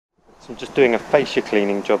I'm just doing a fascia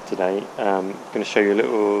cleaning job today. I'm going to show you a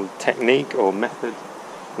little technique or method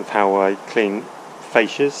of how I clean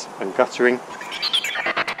fascias and guttering.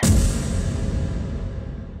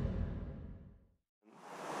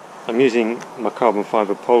 I'm using my carbon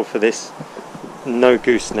fibre pole for this, no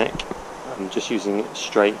gooseneck, I'm just using it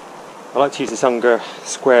straight. I like to use this Unger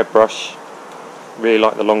square brush, really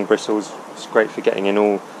like the long bristles. It's great for getting in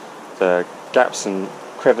all the gaps and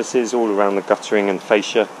crevices all around the guttering and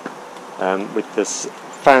fascia, with this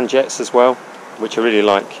fan jets as well, which I really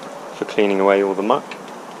like for cleaning away all the muck.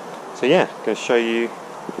 So yeah, I'm going to show you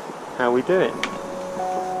how we do it.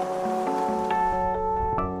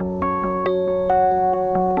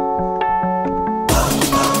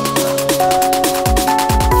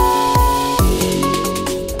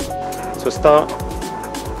 So I start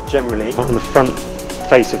generally on the front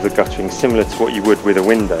face of the guttering, similar to what you would with a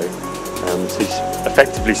window. So you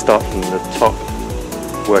effectively start from the top,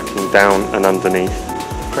 working down and underneath.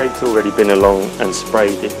 The crate's already been along and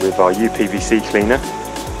sprayed it with our UPVC cleaner,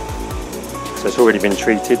 so it's already been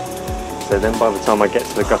treated. So then by the time I get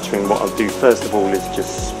to the guttering, what I'll do first of all is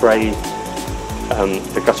just spray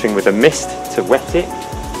the guttering with a mist to wet it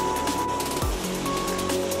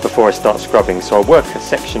before I start scrubbing. So I'll work a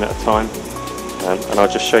section at a time, and I'll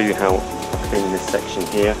just show you how I clean this section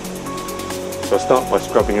here. So I'll start by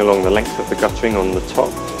scrubbing along the length of the guttering on the top.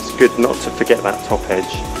 It's good not to forget that top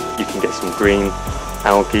edge. You can get some green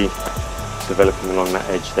algae developing along that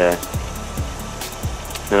edge there.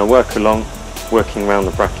 Then I'll work along, working around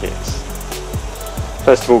the brackets.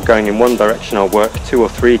 First of all, going in one direction, I'll work 2 or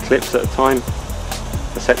 3 clips at a time,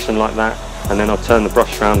 a section like that, and then I'll turn the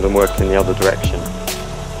brush around and work in the other direction.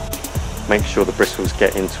 Make sure the bristles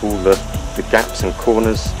get into all the gaps and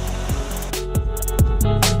corners.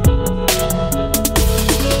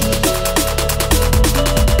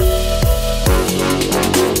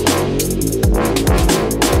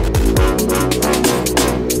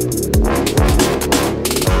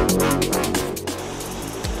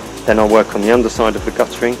 Then I'll work on the underside of the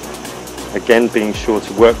guttering, again being sure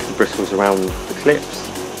to work the bristles around the clips,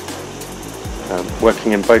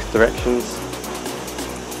 working in both directions,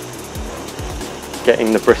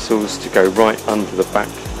 getting the bristles to go right under the back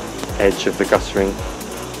edge of the guttering,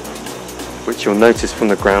 which you'll notice from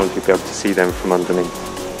the ground. You'll be able to see them from underneath.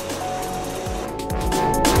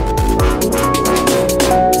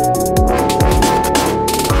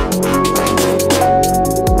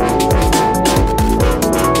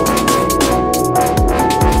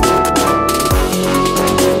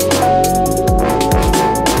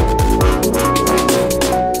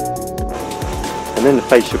 And then the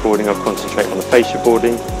fascia boarding, I'll concentrate on the fascia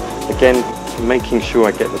boarding. Again, making sure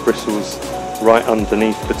I get the bristles right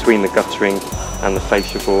underneath between the guttering and the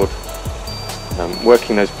fascia board.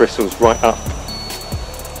 Working those bristles right up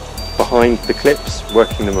behind the clips,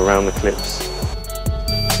 working them around the clips.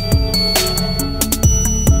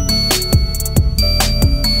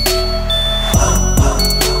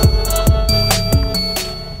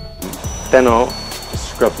 Then I'll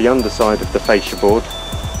scrub the underside of the fascia board,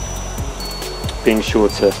 being sure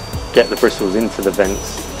to get the bristles into the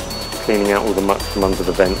vents, cleaning out all the muck from under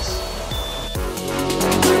the vents.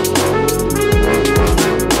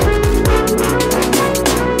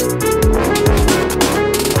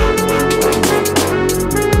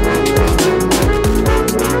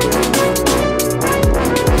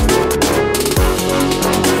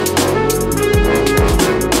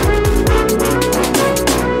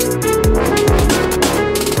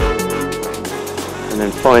 And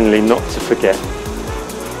then finally, not to forget,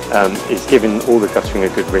 is giving all the guttering a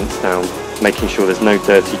good rinse down, making sure there's no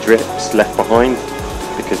dirty drips left behind,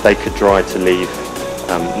 because they could dry to leave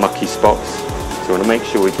mucky spots. So we want to make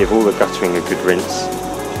sure we give all the guttering a good rinse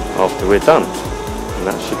after we're done, and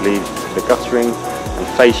that should leave the guttering and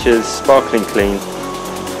fascias sparkling clean,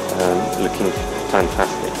 looking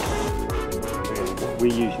fantastic. What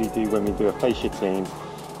we usually do when we do a fascia clean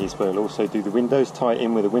is we'll also do the windows, tie it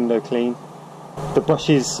in with a window clean. The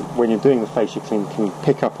brushes, when you're doing the fascia clean, can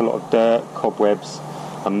pick up a lot of dirt, cobwebs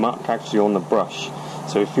and muck actually on the brush.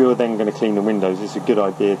 So if you're then going to clean the windows, it's a good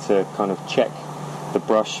idea to kind of check the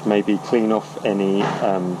brush, maybe clean off any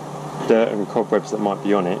dirt and cobwebs that might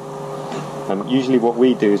be on it. Usually what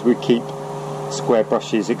we do is we keep square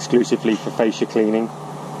brushes exclusively for fascia cleaning.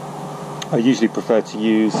 I usually prefer to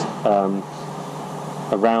use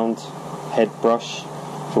a round head brush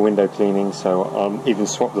for window cleaning, so I'll even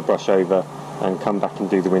swap the brush over and come back and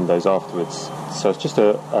do the windows afterwards. So it's just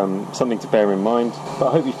something to bear in mind. But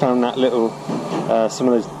I hope you found that little some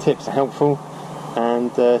of those tips are helpful,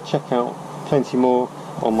 and check out plenty more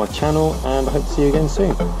on my channel, and I hope to see you again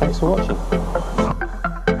soon. Thanks for watching.